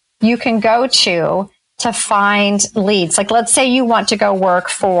place you can go to find leads. Like, let's say you want to go work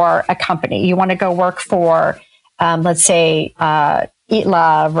for a company. You want to go work for, let's say, Eat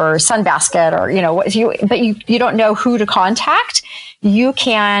Love or Sunbasket or, but you don't know who to contact. You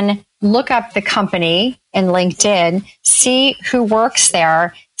can look up the company in LinkedIn, see who works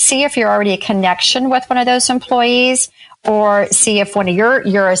there, see if you're already a connection with one of those employees, or see if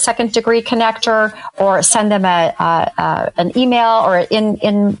you're a second degree connector, or send them an email or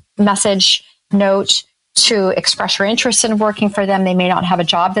in message note to express your interest in working for them. They may not have a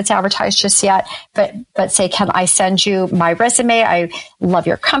job that's advertised just yet, but say, can I send you my resume? I love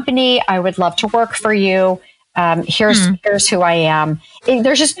your company. I would love to work for you. Here's who I am.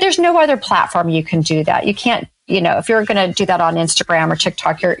 There's no other platform you can do that. You can't, if you're going to do that on Instagram or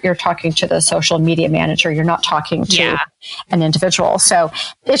TikTok, you're talking to the social media manager. You're not talking to an individual. So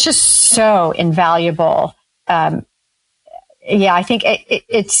it's just so invaluable. I think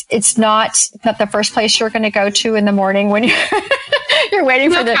it's not the first place you're going to go to in the morning when you're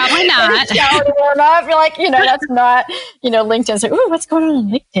waiting for the shower to warm up. You're like, that's not, LinkedIn's like, ooh, what's going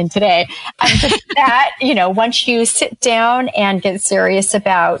on LinkedIn today? But that, once you sit down and get serious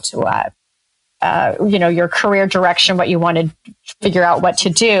about, your career direction, what you want to figure out what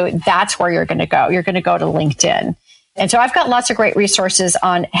to do, that's where you're going to go. You're going to go to LinkedIn. And so I've got lots of great resources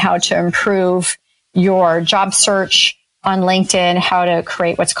on how to improve your job search on LinkedIn, how to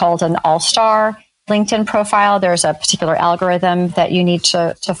create what's called an all-star LinkedIn profile. There's a particular algorithm that you need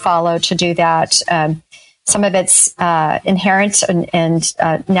to follow to do that. Some of it's inherent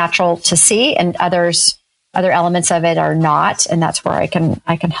and natural to see, and other elements of it are not. And that's where I can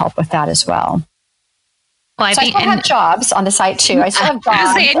help with that as well. Well, I still have jobs on the site too. I still have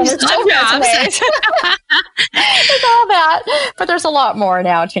jobs. There's all that, but there's a lot more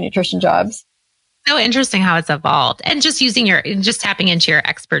now to nutrition jobs. So interesting how it's evolved, and just tapping into your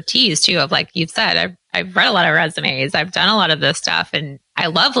expertise too, of, like you've said, I've read a lot of resumes. I've done a lot of this stuff, and I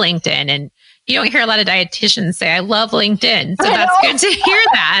love LinkedIn, and you don't hear a lot of dietitians say, I love LinkedIn. So that's good to hear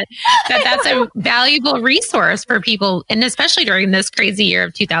that's a valuable resource for people. And especially during this crazy year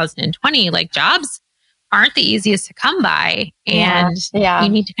of 2020, like, jobs aren't the easiest to come by, and you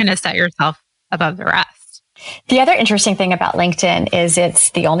need to kind of set yourself above the rest. The other interesting thing about LinkedIn is it's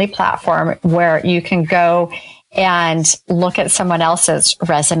the only platform where you can go and look at someone else's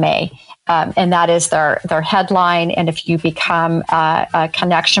resume. And that is their headline. And if you become a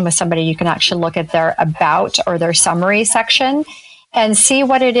connection with somebody, you can actually look at their about or their summary section and see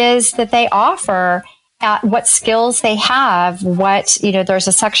what it is that they offer, what skills they have, there's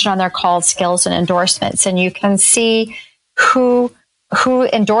a section on there called skills and endorsements. And you can see who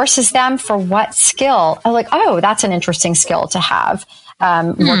endorses them for what skill. I'm like, oh, that's an interesting skill to have,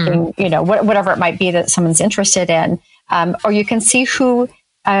 working, whatever it might be that someone's interested in. Or you can see who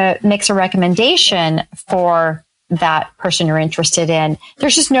makes a recommendation for that person you're interested in,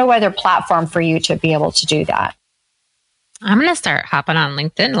 there's just no other platform for you to be able to do that. I'm going to start hopping on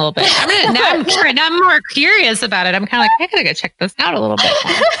LinkedIn a little bit. Now I'm more curious about it. I'm kind of like, I got to go check this out a little bit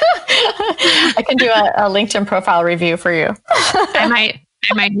more. I can do a LinkedIn profile review for you. I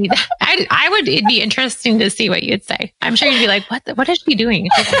might need that. It'd be interesting to see what you'd say. I'm sure you'd be like, what is she doing?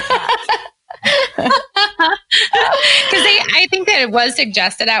 Because I think that it was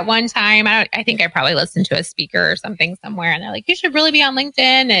suggested at one time. I think I probably listened to a speaker or something somewhere, and they're like, you should really be on LinkedIn.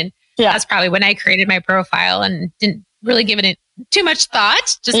 And that's probably when I created my profile and didn't really give it too much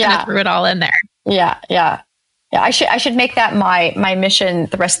thought, just kind of threw it all in there. Yeah. I should make that my mission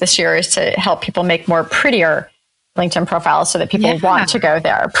the rest of this year, is to help people make more prettier LinkedIn profiles so that people want to go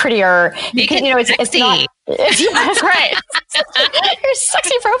there. Prettier. Make it it's not. That's right. Your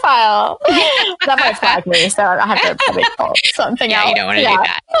sexy profile. That might flag me, so I have to probably call something else. You don't want to do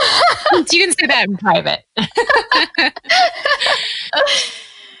that. You can say that in private.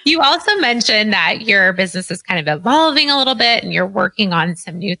 You also mentioned that your business is kind of evolving a little bit and you're working on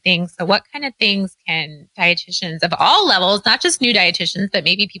some new things. So what kind of things can dietitians of all levels, not just new dietitians, but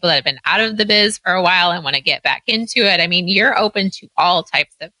maybe people that have been out of the biz for a while and want to get back into it? I mean, you're open to all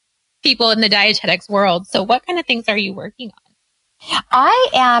types of people in the dietetics world. So what kind of things are you working on? I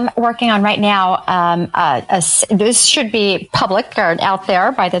am working on right now, this should be public or out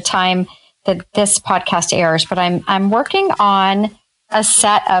there by the time that this podcast airs, but I'm working on a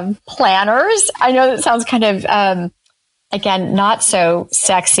set of planners. I know that sounds kind of, again, not so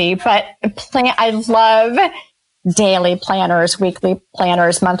sexy, but I love daily planners, weekly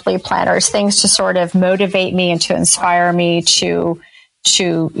planners, monthly planners, things to sort of motivate me and to inspire me to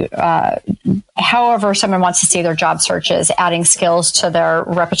however someone wants to see their job searches, adding skills to their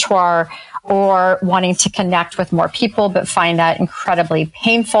repertoire, or wanting to connect with more people, but find that incredibly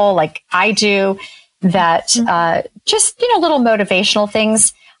painful, like I do. That just little motivational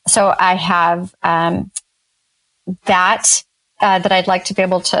things. So I have that I'd like to be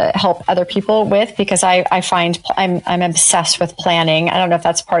able to help other people with, because I find I'm obsessed with planning. I don't know if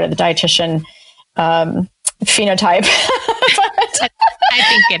that's part of the dietitian phenotype. But I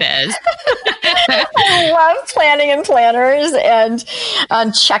think it is. I love planning and planners and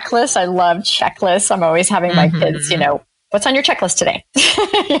on checklists. I love checklists. I'm always having my kids, what's on your checklist today?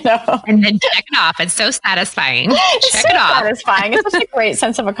 And then check it off. It's so satisfying. Check it off. Satisfying. It's such a great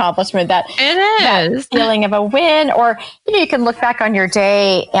sense of accomplishment that is. That feeling of a win, or you can look back on your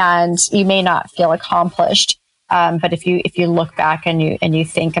day and you may not feel accomplished. But if you look back and you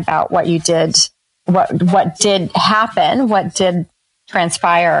think about what you did, what did happen, what did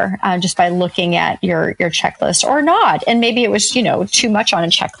transpire just by looking at your checklist or not. And maybe it was, too much on a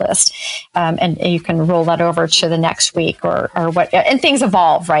checklist. And you can roll that over to the next week or what, and things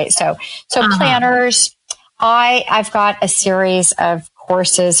evolve, right? So planners, I've got a series of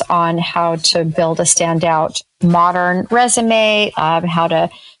courses on how to build a standout modern resume, how to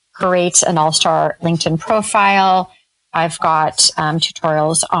create an all-star LinkedIn profile. I've got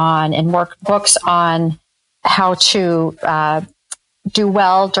tutorials on and workbooks on how to do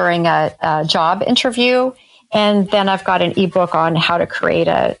well during a job interview. And then I've got an ebook on how to create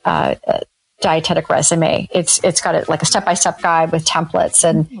a dietetic resume. It's got like a step-by-step guide with templates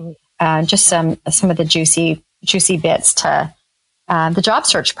and just some of the juicy bits to the job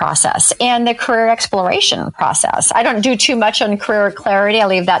search process and the career exploration process. I don't do too much on career clarity. I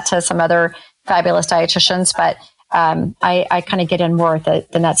leave that to some other fabulous dietitians, but I kind of get in more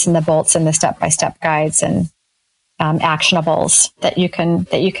with the nuts and the bolts and the step-by-step guides and actionables that you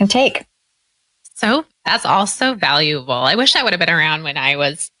can take. So that's also valuable. I wish I would have been around when I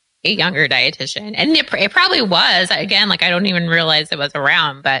was a younger dietitian, and it probably was. Again, like I don't even realize it was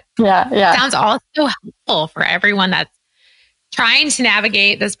around, but it sounds also helpful for everyone that's trying to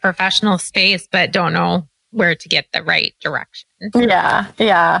navigate this professional space, but don't know where to get the right direction.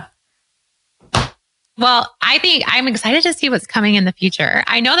 Yeah. Well, I think I'm excited to see what's coming in the future.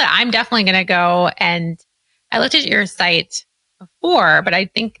 I know that I'm definitely going to go, and I looked at your site before, but I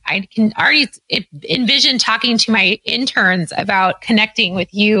think I can already envision talking to my interns about connecting with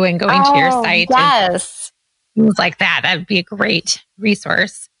you and going to your site. Yes. And things like that. That would be a great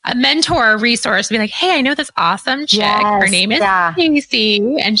resource. A mentor resource to be like, hey, I know this awesome chick. Her name is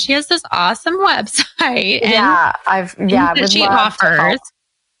Casey, and she has this awesome website. And she offers.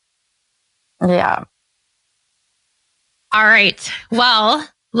 Yeah. All right. Well,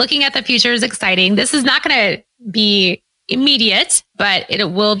 looking at the future is exciting. This is not going to be immediate, but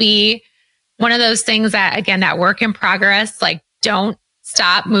it will be one of those things that, again, that work in progress, like don't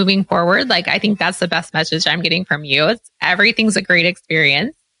stop moving forward. Like, I think that's the best message I'm getting from you. It's everything's a great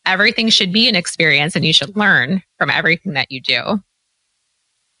experience. Everything should be an experience, and you should learn from everything that you do.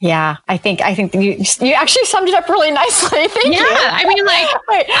 Yeah, I think you actually summed it up really nicely. Thank you. Yeah, I mean, like,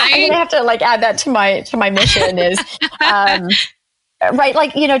 I'm gonna have to like add that to my mission is, right?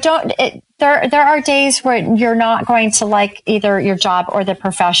 Like, there are days where you're not going to like either your job or the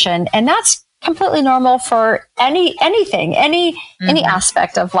profession, and that's completely normal for anything, any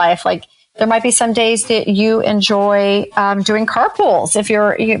aspect of life. Like, there might be some days that you enjoy doing carpools if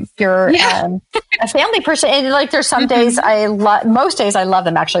you're a family person, and like there's some days most days I love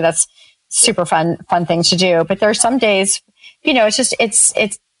them. Actually, that's super fun thing to do. But there's some days,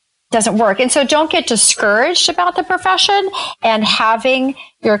 it doesn't work, and so don't get discouraged about the profession and having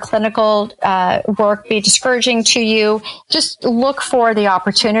your clinical work be discouraging to you. Just look for the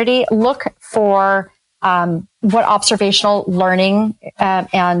opportunity. Look for what observational learning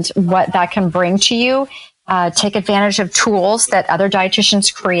and what that can bring to you. Take advantage of tools that other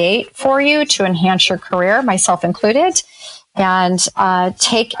dietitians create for you to enhance your career, myself included, and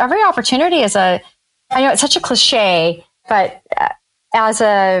take every opportunity I know it's such a cliche, but as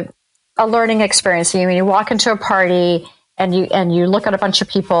a learning experience. You walk into a party and you look at a bunch of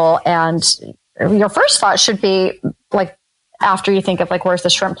people, and your first thought should be like, after you think of like, where's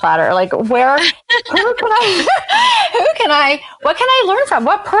the shrimp platter? Like, what can I learn from?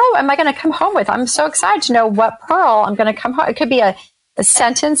 What pearl am I going to come home with? I'm so excited to know what pearl I'm going to come home. It could be a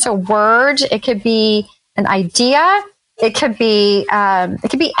sentence, a word. It could be an idea. It could be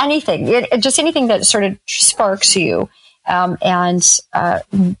anything. Just anything that sort of sparks you, and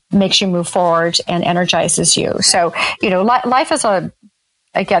makes you move forward and energizes you. So, life is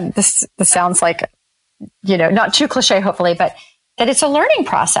again, this sounds like, not too cliche, hopefully, but that it's a learning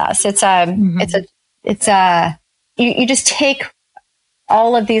process. You just take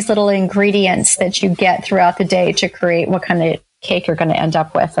all of these little ingredients that you get throughout the day to create what kind of cake you're going to end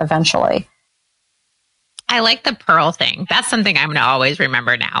up with eventually. I like the pearl thing. That's something I'm going to always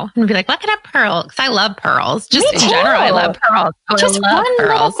remember now. And be like, look at a pearl. Because I love pearls. Just in general, I love pearls. Just one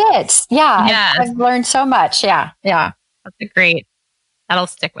little bit. Yeah. Yes. I've learned so much. Yeah. Yeah. That'll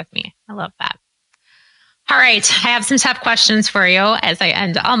stick with me. I love that. All right. I have some tough questions for you, as I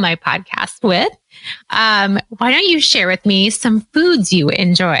end all my podcasts with. Why don't you share with me some foods you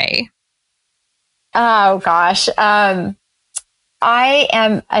enjoy? Oh, gosh. I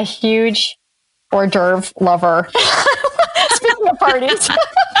am a huge hors d'oeuvre lover. Speaking of parties,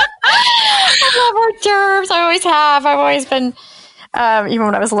 I love hors d'oeuvres. I always have. I've always been, even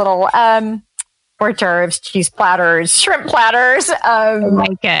when I was little, hors d'oeuvres, cheese platters, shrimp platters. I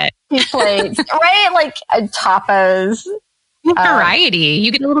like it. Cheese plates, right? Like tapas. Variety.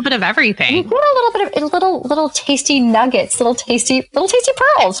 You get a little bit of everything. You get a little bit of little tasty nuggets, little tasty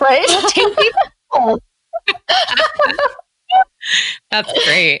pearls, right? Little tasty pearls. That's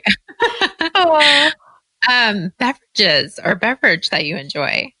great. Beverages or beverage that you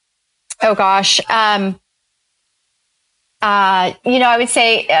enjoy? Oh gosh. I would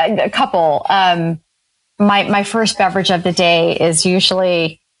say a couple. My first beverage of the day is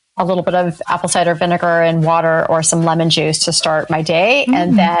usually a little bit of apple cider vinegar and water or some lemon juice to start my day. Mm.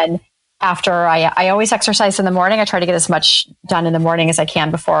 And then after I always exercise in the morning. I try to get as much done in the morning as I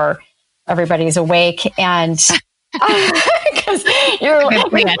can before everybody's awake. And because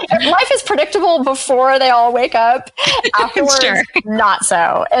life is predictable before they all wake up. Afterwards, sure. Not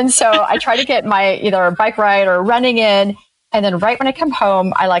so. And so I try to get my either a bike ride or running in. And then right when I come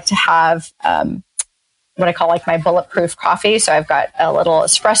home, I like to have what I call like my bulletproof coffee. So I've got a little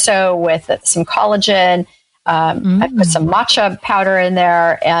espresso with some collagen. I put some matcha powder in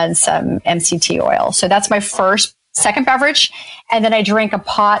there and some MCT oil. So that's my second beverage. And then I drink a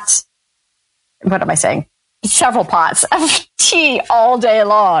pot. What am I saying? Several pots of tea all day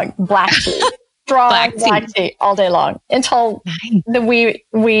long. Black tea. Strong black tea all day long until the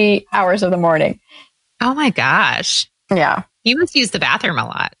wee hours of the morning. Oh my gosh. Yeah. You must use the bathroom a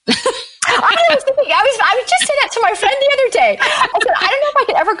lot. I was just saying that to my friend the other day. I said, I don't know if I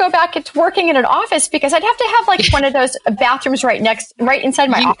could ever go back to working in an office because I'd have to have like one of those bathrooms right inside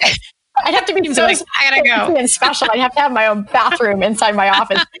my office. I'd have to be so like, I gotta go. And special. I'd have to have my own bathroom inside my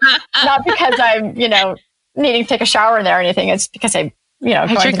office. Not because I'm, needing to take a shower in there or anything. It's because I drink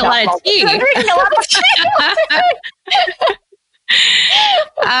a lot of tea. I'm drinking a lot of tea.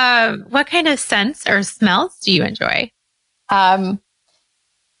 What kind of scents or smells do you enjoy? Oh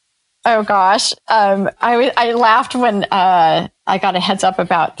gosh. I laughed when, I got a heads up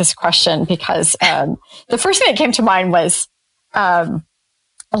about this question because, the first thing that came to mind was, Lang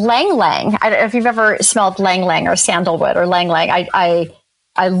Lang. I don't know if you've ever smelled Lang Lang or sandalwood or Lang Lang.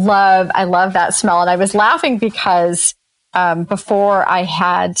 I love that smell. And I was laughing because before I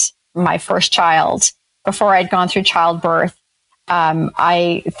had my first child, before I'd gone through childbirth,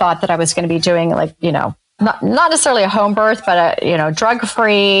 I thought that I was going to be doing like, not necessarily a home birth, but a,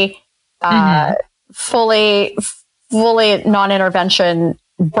 drug-free, fully non-intervention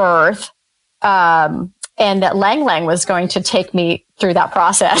birth. And that Lang Lang was going to take me through that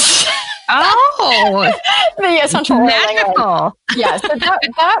process. Oh, the essential oil magical. Yes, so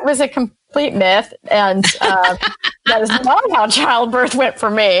that was a complete myth. And that is not how childbirth went for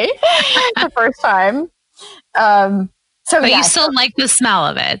me the first time. But you still like the smell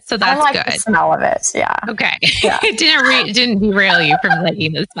of it, so that's I like good. The smell of it, yeah. Okay, yeah. It didn't derail you from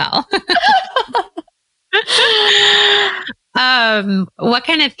liking the smell. What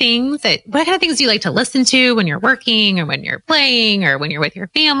kind of things do you like to listen to when you're working, or when you're playing, or when you're with your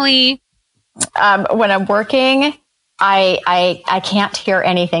family? When I'm working, I can't hear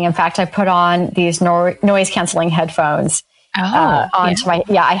anything. In fact, I put on these noise canceling headphones onto my.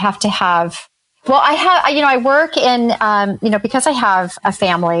 Yeah, I have to have. Well, I work in, because I have a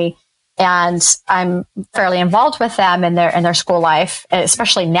family and I'm fairly involved with them in their school life,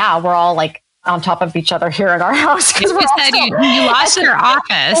 especially now we're all like on top of each other here in our house. You said you lost your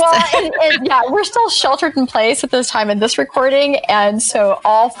office. Well, and we're still sheltered in place at this time in this recording. And so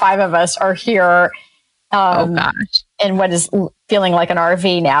all 5 of us are here. Oh gosh. In what is feeling like an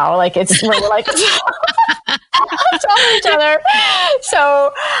RV now. Like we're like on top of each other.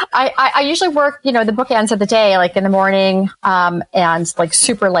 So I usually work, the bookends of the day, like in the morning, and like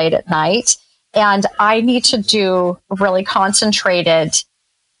super late at night. And I need to do really concentrated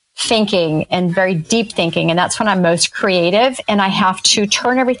thinking and very deep thinking. And that's when I'm most creative. And I have to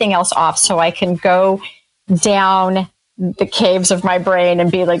turn everything else off so I can go down the caves of my brain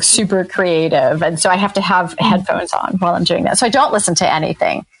and be like super creative. And so I have to have headphones on while I'm doing that. So I don't listen to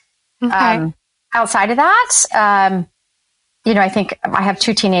anything. Okay. Outside of that, I think I have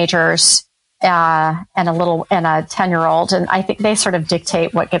 2 teenagers, and a 10-year-old. And I think they sort of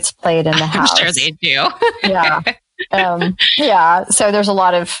dictate what gets played in the house. I'm sure they do. Yeah. So there's a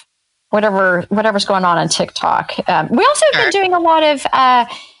lot of whatever's going on TikTok. We also have been doing a lot of,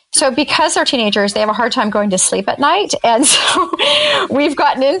 so because they're teenagers, they have a hard time going to sleep at night. And so we've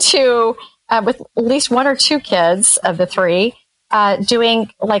gotten into, with at least 1 or 2 kids of the 3, doing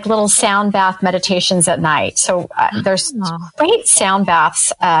like little sound bath meditations at night. So there's great sound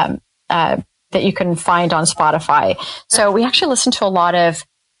baths that you can find on Spotify. So we actually listen to a lot of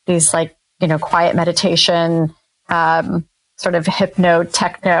these like, quiet meditation, sort of hypno,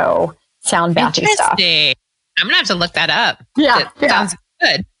 techno, sound bathy stuff. I'm going to have to look that up. Yeah. It sounds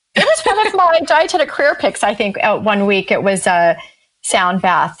good. It was one of my dietetic career picks, I think, one week. It was a sound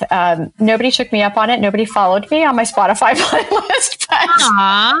bath. Nobody took me up on it. Nobody followed me on my Spotify playlist.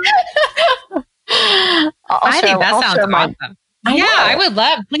 I think that sounds awesome. I would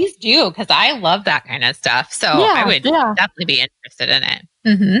love, please do, because I love that kind of stuff. So I would definitely be interested in it.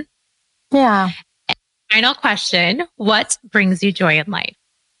 Mm-hmm. Yeah. Final question. What brings you joy in life?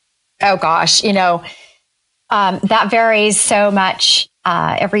 Oh, gosh. That varies so much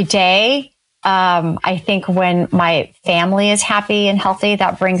every day. I think when my family is happy and healthy,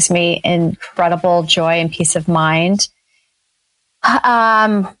 that brings me incredible joy and peace of mind.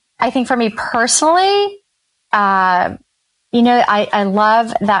 I think for me personally, I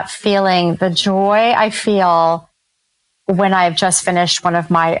love that feeling, the joy I feel when I've just finished one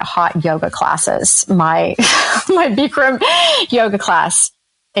of my hot yoga classes, my Bikram yoga class.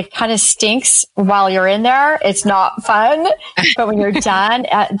 It kind of stinks while you're in there. It's not fun, but when you're done,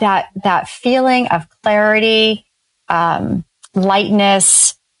 that feeling of clarity,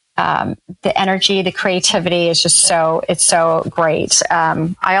 lightness, the energy, the creativity is just it's so great.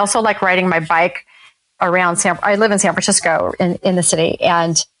 I also like riding my bike around I live in San Francisco in the city,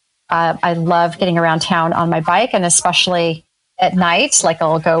 and I love getting around town on my bike, and especially at night, like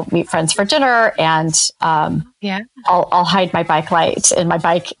I'll go meet friends for dinner, and I'll hide my bike light and my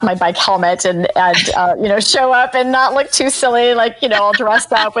bike helmet, and show up and not look too silly, like all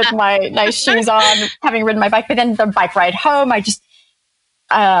dressed up with my nice shoes on, having ridden my bike. But then the bike ride home, I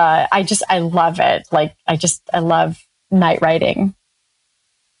love it. Like I love night riding.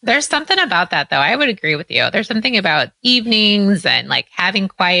 There's something about that, though. I would agree with you. There's something about evenings and like having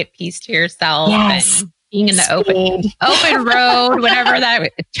quiet peace to yourself. Yes. And being in the open road, whatever that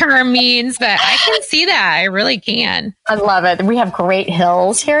term means. But I can see that. I really can. I love it. We have great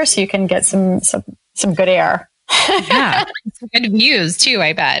hills here, so you can get some good air. Yeah. Some good views too,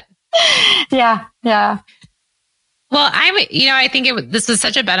 I bet. Yeah. Well, I think this was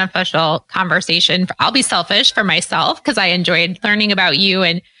such a beneficial conversation. I'll be selfish for myself because I enjoyed learning about you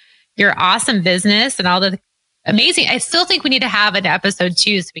and your awesome business and all the amazing. I still think we need to have an episode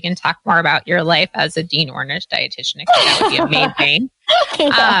 2 so we can talk more about your life as a Dean Ornish dietitian. That would be amazing.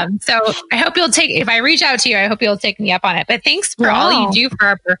 Yeah. So I hope if I reach out to you, I hope you'll take me up on it. But thanks for all you do for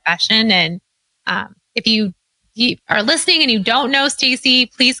our profession. And if you are listening and you don't know Stacy,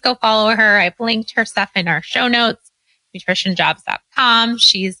 please go follow her. I've linked her stuff in our show notes, nutritionjobs.com.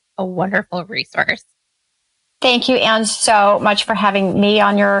 She's a wonderful resource. Thank you, Anne, so much for having me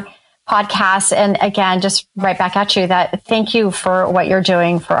on your podcast. And again, just right back at you that thank you for what you're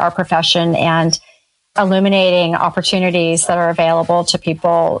doing for our profession and illuminating opportunities that are available to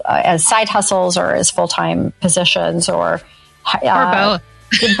people as side hustles or as full-time positions or both.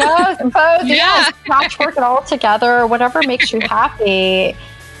 both. Yes. Patchwork it all together, whatever makes you happy.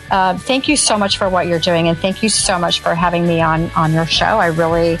 Thank you so much for what you're doing. And thank you so much for having me on your show.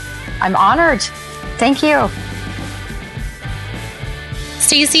 I'm honored. Thank you.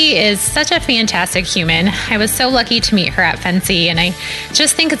 Stacy is such a fantastic human. I was so lucky to meet her at Fancy, and I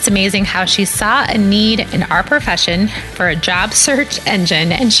just think it's amazing how she saw a need in our profession for a job search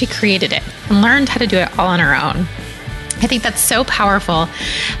engine, and she created it and learned how to do it all on her own. I think that's so powerful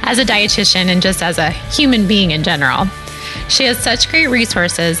as a dietitian and just as a human being in general. She has such great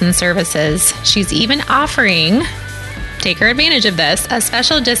resources and services. She's even offering, take her advantage of this, a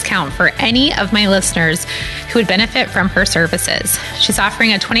special discount for any of my listeners who would benefit from her services. She's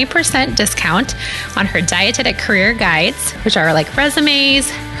offering a 20% discount on her dietetic career guides, which are like resumes,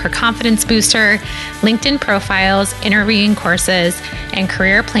 her confidence booster, LinkedIn profiles, interviewing courses, and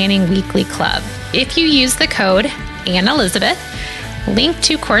career planning weekly club. If you use the code Anne Elizabeth, link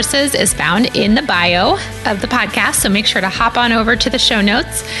to courses is found in the bio of the podcast, so make sure to hop on over to the show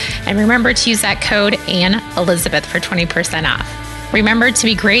notes and remember to use that code Anne Elizabeth for 20% off. Remember to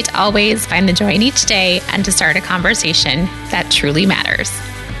be great always, find the joy in each day, and to start a conversation that truly matters.